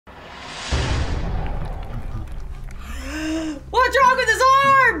What's wrong with his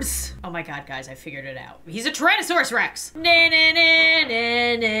arms? Oh my god, guys, I figured it out. He's a Tyrannosaurus Rex. So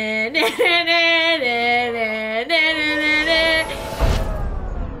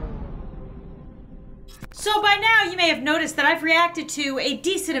by now, you may have noticed that I've reacted to a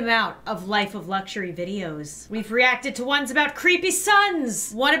decent amount of Life of Luxury videos. We've reacted to ones about creepy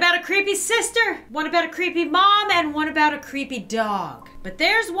sons, one about a creepy sister, one about a creepy mom, and one about a creepy dog. But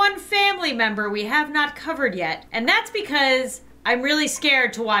there's one family member we have not covered yet, and that's because I'm really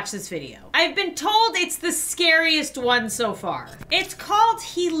scared to watch this video. I've been told it's the scariest one so far. It's called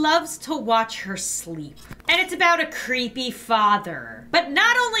He Loves to Watch Her Sleep, and it's about a creepy father. But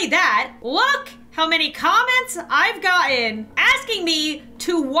not only that, look how many comments I've gotten asking me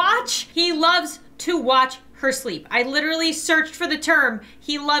to watch He Loves to Watch Her Sleep. I literally searched for the term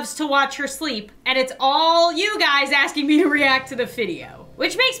He Loves to Watch Her Sleep, and it's all you guys asking me to react to the video,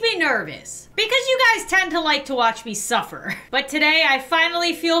 which makes me nervous because you guys tend to like to watch me suffer. But today I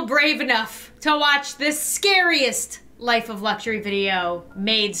finally feel brave enough to watch the scariest Life of Luxury video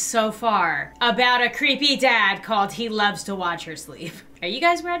made so far about a creepy dad called He Loves to Watch Her Sleep. Are you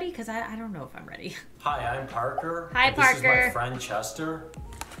guys ready? Because I don't know if I'm ready. Hi, I'm Parker. Hi, Parker. This is my friend Chester.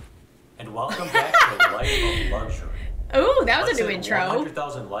 And welcome back to Life of Luxury. Ooh, that was a new intro.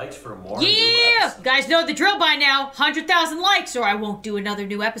 100,000 likes for more new Yeah! Guys know the drill by now. 100,000 likes or I won't do another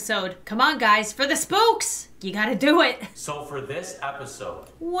new episode. Come on, guys, for the spooks. You gotta do it. So for this episode...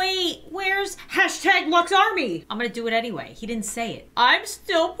 Wait, where's hashtag Lux Army? I'm gonna do it anyway. He didn't say it. I'm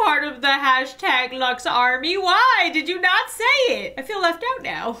still part of the hashtag Lux Army. Why did you not say it? I feel left out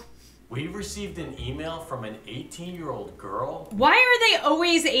now. We received an email from an 18-year-old girl. Why are they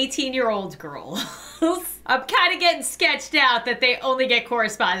always 18-year-old girls? I'm kind of getting sketched out that they only get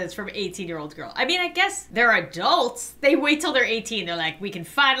correspondence from 18-year-old girl. I mean, I guess they're adults. They wait till they're 18. They're like, we can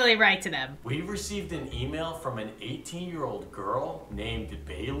finally write to them. We received an email from an 18-year-old girl named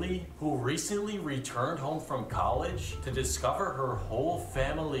Bailey who recently returned home from college to discover her whole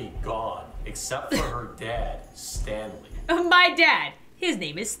family gone, except for her dad, Stanley. My dad. His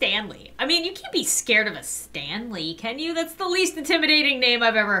name is Stanley. I mean, you can't be scared of a Stanley, can you? That's the least intimidating name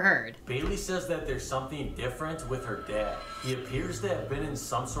I've ever heard. Bailey says that there's something different with her dad. He appears to have been in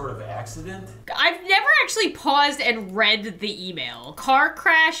some sort of accident. I've never actually paused and read the email. Car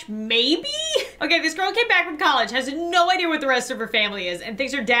crash, maybe? Okay, this girl came back from college, has no idea what the rest of her family is, and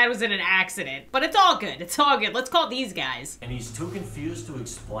thinks her dad was in an accident. But it's all good, it's all good. Let's call these guys. And he's too confused to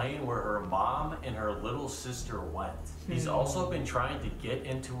explain where her mom and her little sister went. He's also been trying to get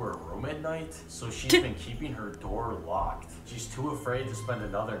into her room at night, so she's been keeping her door locked. She's too afraid to spend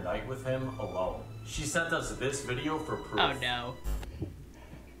another night with him alone. She sent us this video for proof. Oh no.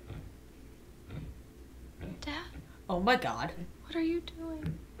 Dad? Oh my god. What are you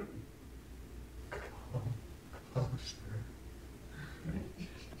doing?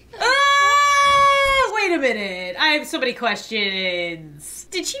 Wait a minute. I have so many questions.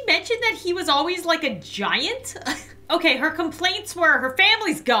 Did she mention that he was always like a giant? Okay, her complaints were her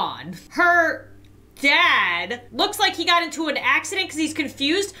family's gone. Her dad looks like he got into an accident because he's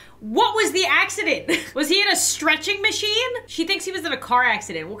confused. What was the accident? Was he in a stretching machine? She thinks he was in a car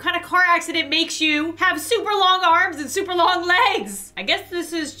accident. What kind of car accident makes you have super long arms and super long legs? I guess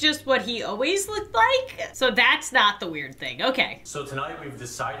this is just what he always looked like. So that's not the weird thing. Okay. So tonight we've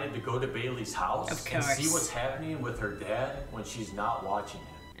decided to go to Bailey's house and see what's happening with her dad when she's not watching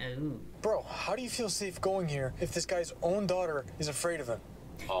him. Ooh. Bro, how do you feel safe going here if this guy's own daughter is afraid of him?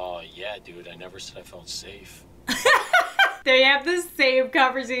 Yeah, dude, I never said I felt safe. They have the same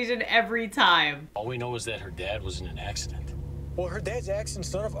conversation every time. All we know is that her dad was in an accident. Well, her dad's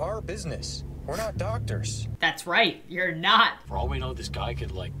accident's none of our business. We're not doctors. That's right, you're not. For all we know, this guy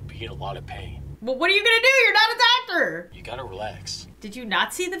could, like, be in a lot of pain. Well, what are you gonna do? You're not a doctor. You gotta relax. Did you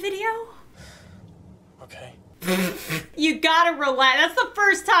not see the video? Okay. You gotta relax. That's the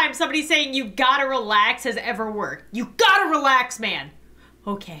first time somebody saying you gotta relax has ever worked. You gotta relax, man.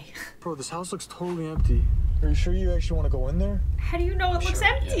 Okay. Bro, this house looks totally empty. Are you sure you actually want to go in there? How do you know it looks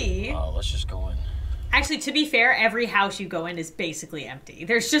empty? Yeah. Let's just go in. Actually, to be fair, every house you go in is basically empty.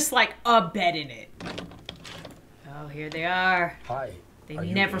 There's just like a bed in it. Oh, here they are. Hi. They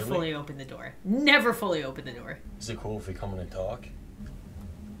never fully open the door. Never fully open the door. Is it cool if we come in and talk?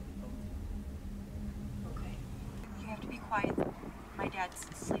 Okay. You have to be quiet. My dad's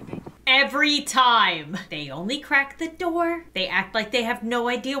sleeping. Every time. They only crack the door. They act like they have no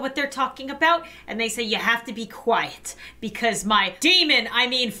idea what they're talking about. And they say, you have to be quiet because my demon, I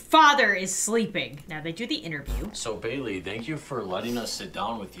mean father, is sleeping. Now they do the interview. So Bailey, thank you for letting us sit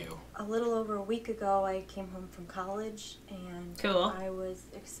down with you. A little over a week ago, I came home from college, and Cool. I was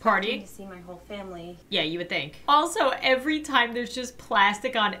expecting Party? to see my whole family. Yeah, you would think. Also, every time there's just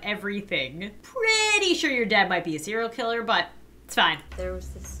plastic on everything. Pretty sure your dad might be a serial killer, but it's fine. There was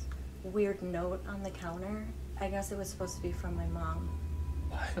this weird note on the counter. I guess it was supposed to be from my mom.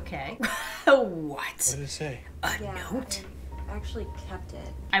 Okay. What What? did it say? A Yeah, note? I actually kept it.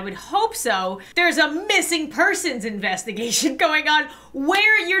 I would hope so. There's a missing persons investigation going on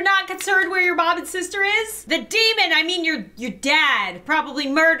where you're not concerned where your mom and sister is. The demon, I mean your dad, probably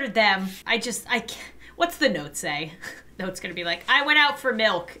murdered them. I can't. What's the note say? Note's gonna be like, I went out for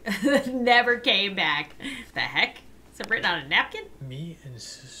milk, never came back. The heck? Is it written on a napkin? Me and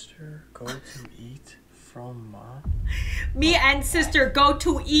sister go to eat from mom? Me and sister go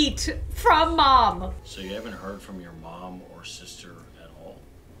to eat from mom. So you haven't heard from your mom or sister at all?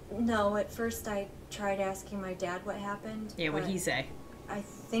 No, at first I tried asking my dad what happened. Yeah, what'd but he say? I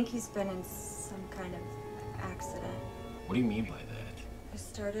think he's been in some kind of accident. What do you mean by that? I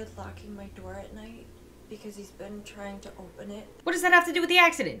started locking my door at night because he's been trying to open it, What does that have to do with the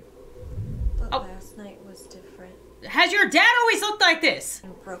accident? but Oh. last night was different Has your dad always looked like this?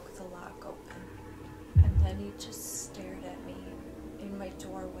 and broke the lock open. And then he just stared at me in my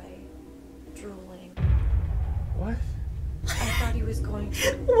doorway, drooling. What? I thought he was going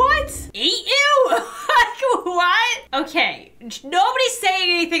to. What? Eat you? Like, what? Okay, nobody's saying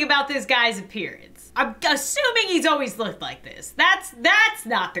anything about this guy's appearance. I'm assuming he's always looked like this. That's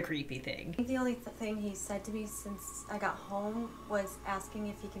not the creepy thing. The only thing he said to me since I got home was asking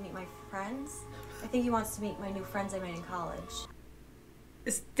if he can meet my friends. I think he wants to meet my new friends I made in college.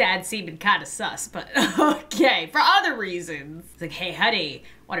 His dad seemed kind of sus, but okay, for other reasons. It's like, hey, honey,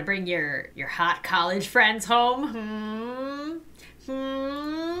 want to bring your hot college friends home?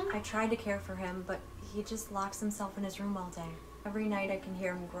 I tried to care for him, but he just locks himself in his room all day. Every night I can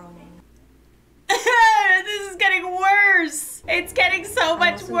hear him groaning. This is getting worse. It's getting so I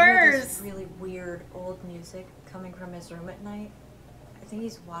much also hear this worse. really weird old music coming from his room at night. I think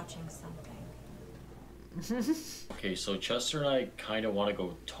he's watching something. Okay, so Chester and I kind of want to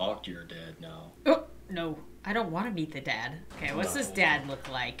go talk to your dad now. Oh, no, I don't want to meet the dad. Okay, what's this dad look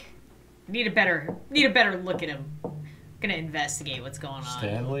like? Need a better look at him. Gonna investigate what's going on.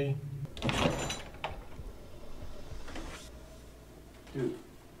 Stanley? Dude,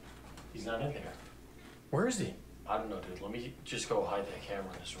 he's not in there. Where is he? I don't know, dude. Let me just go hide that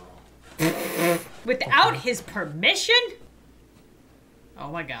camera in this room. Without his permission? Oh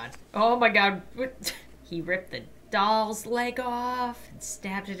my god. Oh my god. He ripped the doll's leg off and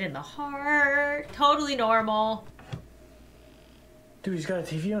stabbed it in the heart. Totally normal. Dude, he's got a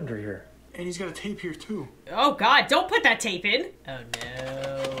TV under here. And he's got a tape here too. Oh god, don't put that tape in. Oh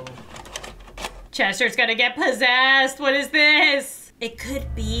no. Chester's gonna get possessed. What is this? It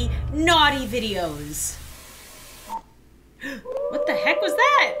could be naughty videos. What the heck was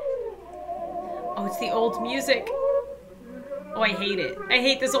that? Oh, it's the old music. Oh, I hate it. I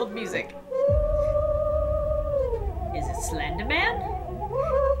hate this old music. Is it Slender Man?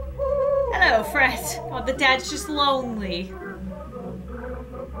 Hello, Fred. Oh, the dad's just lonely.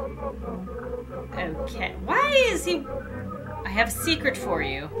 Okay. Why is he... I have a secret for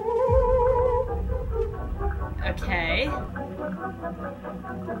you. Okay.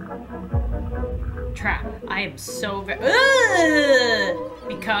 Trap. I am so very...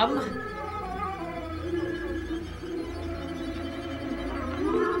 Become...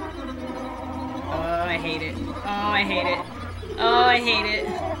 Oh, I hate it. Oh, I hate it. Oh, I hate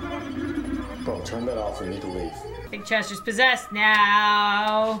it. Bro, turn that off. We need to leave. I think Chester's possessed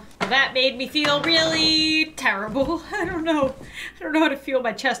now. That made me feel really terrible. I don't know. I don't know how to feel.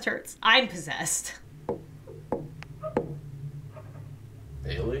 My chest hurts. I'm possessed.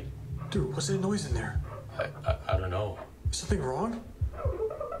 Bailey? Dude, what's that noise in there? I don't know. Is something wrong?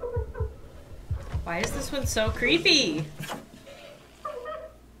 Why is this one so creepy?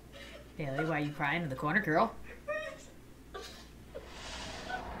 Bailey, why are you crying in the corner, girl?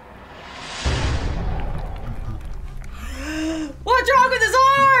 What's wrong with his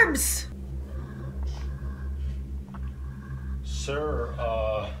arms? Sir,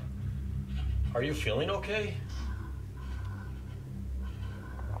 are you feeling okay?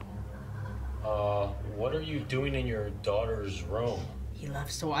 What are you doing in your daughter's room? He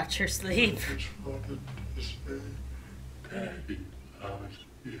loves to watch her sleep.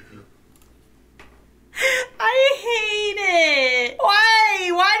 I hate it. Why?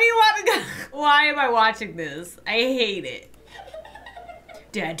 Why do you want to go? Why am I watching this? I hate it.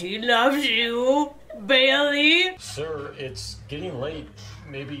 Daddy loves you, Bailey. Sir, it's getting late.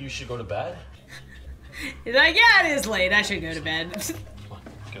 Maybe you should go to bed? He's like, yeah, it is late. I should go to bed.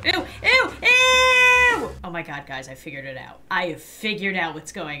 Ew, ew, ew! Oh my god, guys, I figured it out. I have figured out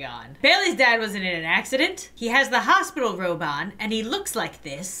what's going on. Bailey's dad wasn't in an accident. He has the hospital robe on, and he looks like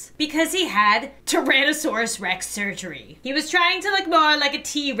this because he had Tyrannosaurus Rex surgery. He was trying to look more like a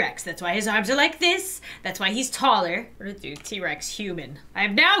T-Rex. That's why his arms are like this. That's why he's taller. What did it do? T-Rex human. I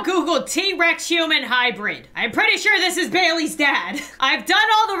have now Googled T-Rex human hybrid. I'm pretty sure this is Bailey's dad. I've done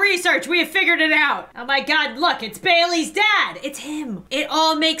all the research. We have figured it out. Oh my god, look, it's Bailey's dad. It's him. It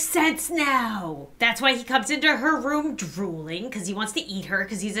all makes sense now. That's why he comes into her room drooling, because he wants to eat her,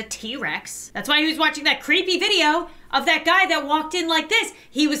 because he's a T-Rex. That's why he was watching that creepy video of that guy that walked in like this.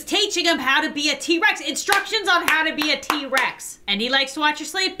 He was teaching him how to be a T-Rex. Instructions on how to be a T-Rex. And he likes to watch her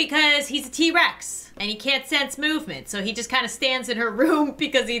sleep because he's a T-Rex. And he can't sense movement, so he just kind of stands in her room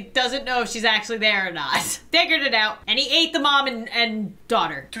because he doesn't know if she's actually there or not. Figured it out. And he ate the mom and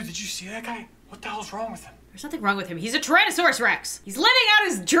daughter. Dude, did you see that guy? What the hell's wrong with him? There's nothing wrong with him. He's a Tyrannosaurus Rex. He's living out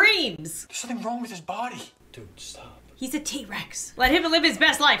his dreams. There's something wrong with his body. Dude, stop. He's a T-Rex. Let him live his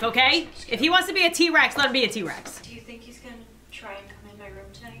best life, okay? If he wants to be a T-Rex, let him be a T-Rex. Do you think he's gonna try and come in my room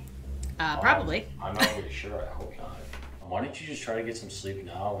tonight? Probably. I'm not really sure. I hope not. Why don't you just try to get some sleep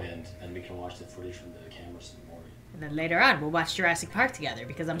now, and then we can watch the footage from the cameras in the morning. And then later on, we'll watch Jurassic Park together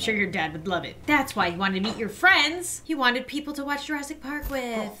because I'm sure your dad would love it. That's why he wanted to meet your friends. He wanted people to watch Jurassic Park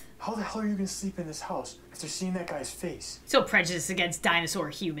with. Bro, how the hell are you gonna sleep in this house after seeing that guy's face? So prejudiced against dinosaur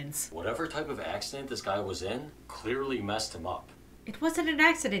humans. Whatever type of accident this guy was in clearly messed him up. It wasn't an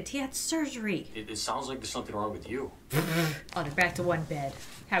accident. He had surgery. It sounds like there's something wrong with you. Oh, they're back to one bed.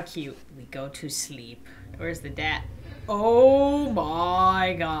 How cute. We go to sleep. Where's the dad? Oh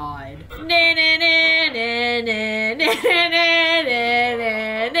my god.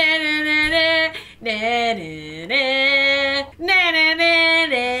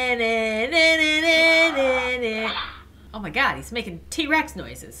 Oh my god, he's making T-Rex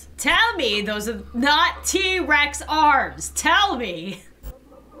noises. Tell me those are not T-Rex arms. Tell me.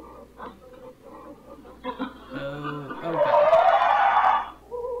 Oh god.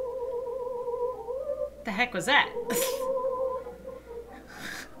 What the heck was that?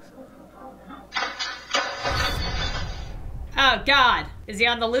 Oh god. Is he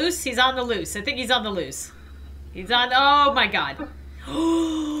on the loose? He's on the loose. I think he's on the loose. He's on, oh my god.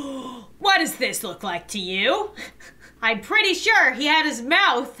 What does this look like to you? I'm pretty sure he had his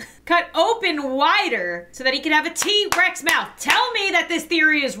mouth cut open wider so that he could have a T-Rex mouth. Tell me that this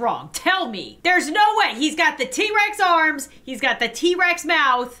theory is wrong. Tell me. There's no way. He's got the T-Rex arms. He's got the T-Rex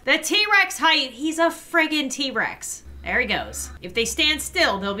mouth. The T-Rex height. He's a friggin' T-Rex. There he goes. If they stand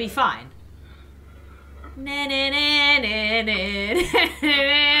still, they'll be fine.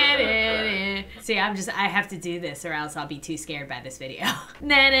 See, I have to do this or else I'll be too scared by this video.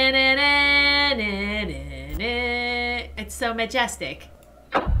 It's so majestic.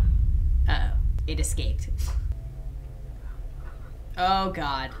 Uh-oh, it escaped. Oh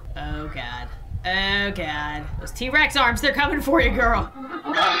god, oh god, oh god. Those T-Rex arms, they're coming for you, girl.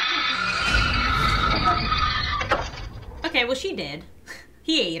 Okay, well she did.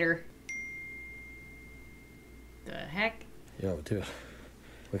 He ate her. The heck? Yo, dude,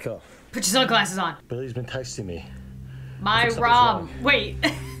 wake up. Put your sunglasses on. Billy's been texting me. My Rom. Wait.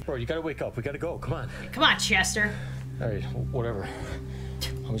 Bro, you gotta wake up. We gotta go. Come on. Come on, Chester. All right, whatever.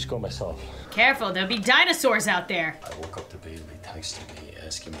 I'm just going myself. Careful, there'll be dinosaurs out there. I woke up to Bailey texting me,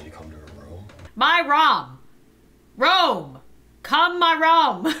 asking me to come to her room. My Rom. Rome. Come, my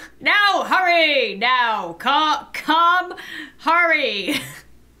Rome. Now, hurry. Now, come, hurry.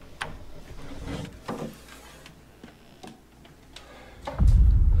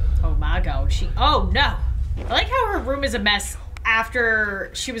 Oh my god, oh no. I like how her room is a mess after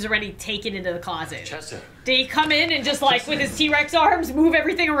she was already taken into the closet. Chester. Did he come in and just like with his T-Rex arms move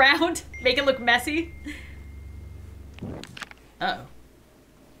everything around? Make it look messy? Uh-oh.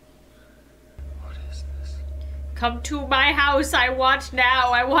 What is this? Come to my house, I want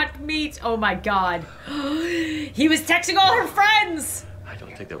now, I want meat. Oh my god. He was texting all her friends! I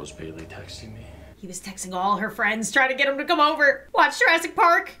don't think that was Bailey texting me. He was texting all her friends, trying to get them to come over. Watch Jurassic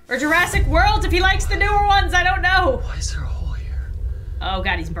Park or Jurassic World if he likes the newer ones, I don't know. Why is there a hole here? Oh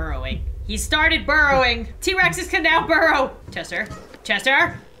god, he's burrowing. He started burrowing. T-Rexes can now burrow. Chester,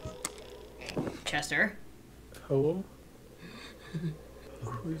 Chester, Chester. Hello?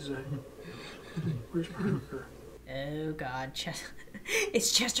 Who is that? Where's Parker? Oh god,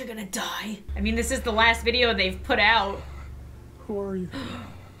 is Chester gonna die? I mean, this is the last video they've put out. Who are you?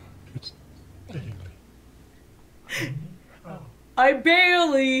 It's Bailey. I'm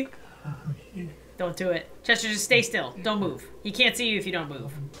Bailey. Don't do it. Chester, just stay still. Don't move. He can't see you if you don't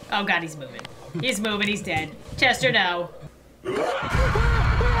move. Oh god, he's moving. He's moving, he's dead. Chester, no.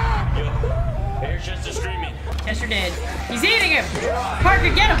 Chester screaming. Chester did. He's eating him.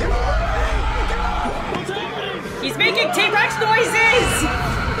 Parker, get him. He's making T-Rex noises.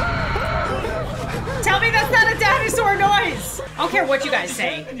 Tell me that's not a dinosaur noise. I don't care what you guys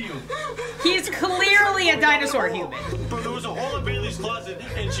say. He's clearly a dinosaur human. Bro, there was a hole in Bailey's closet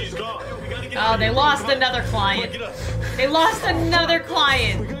and she's gone. We gotta get Oh, they lost another client. They lost another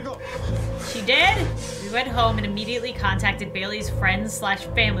client. She did? We went home and immediately contacted Bailey's friends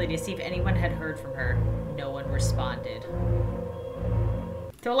 / family to see if anyone had heard from her. No one responded.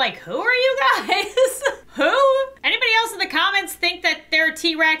 They're like, who are you guys? Who? Anybody else in the comments think that they're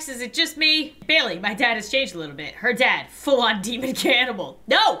T-Rex? Is it just me? Bailey, my dad has changed a little bit. Her dad, full-on demon cannibal.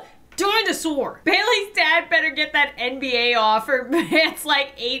 No! Dinosaur! Bailey's dad better get that NBA offer. Man's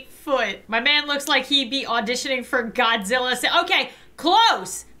like 8 foot. My man looks like he'd be auditioning for Godzilla. Okay,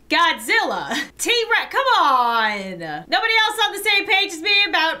 close! Godzilla. T-Rex, come on. Nobody else on the same page as me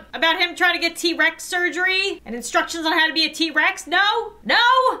about him trying to get T-Rex surgery and instructions on how to be a T-Rex? No? No?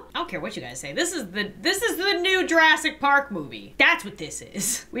 I don't care what you guys say. This is the new Jurassic Park movie. That's what this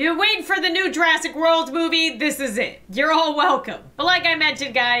is. We've been waiting for the new Jurassic World movie. This is it. You're all welcome. But like I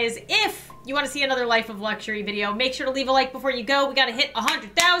mentioned, guys, if you want to see another Life of Luxury video, make sure to leave a like before you go. We gotta hit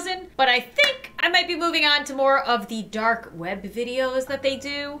 100,000. But I think I might be moving on to more of the dark web videos that they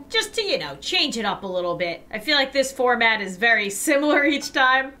do. Just to, you know, change it up a little bit. I feel like this format is very similar each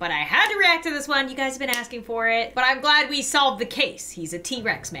time. But I had to react to this one. You guys have been asking for it. But I'm glad we solved the case. He's a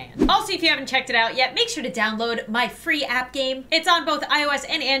T-Rex man. Also, if you haven't checked it out yet, make sure to download my free app game. It's on both iOS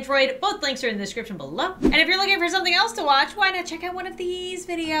and Android. Both links are in the description below. And if you're looking for something else to watch, why not check out one of these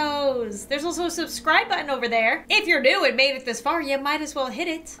videos? There's also a subscribe button over there. If you're new and made it this far, you might as well hit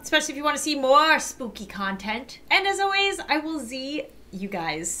it. Especially if you want to see more spooky content. And as always, I will see you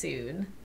guys soon.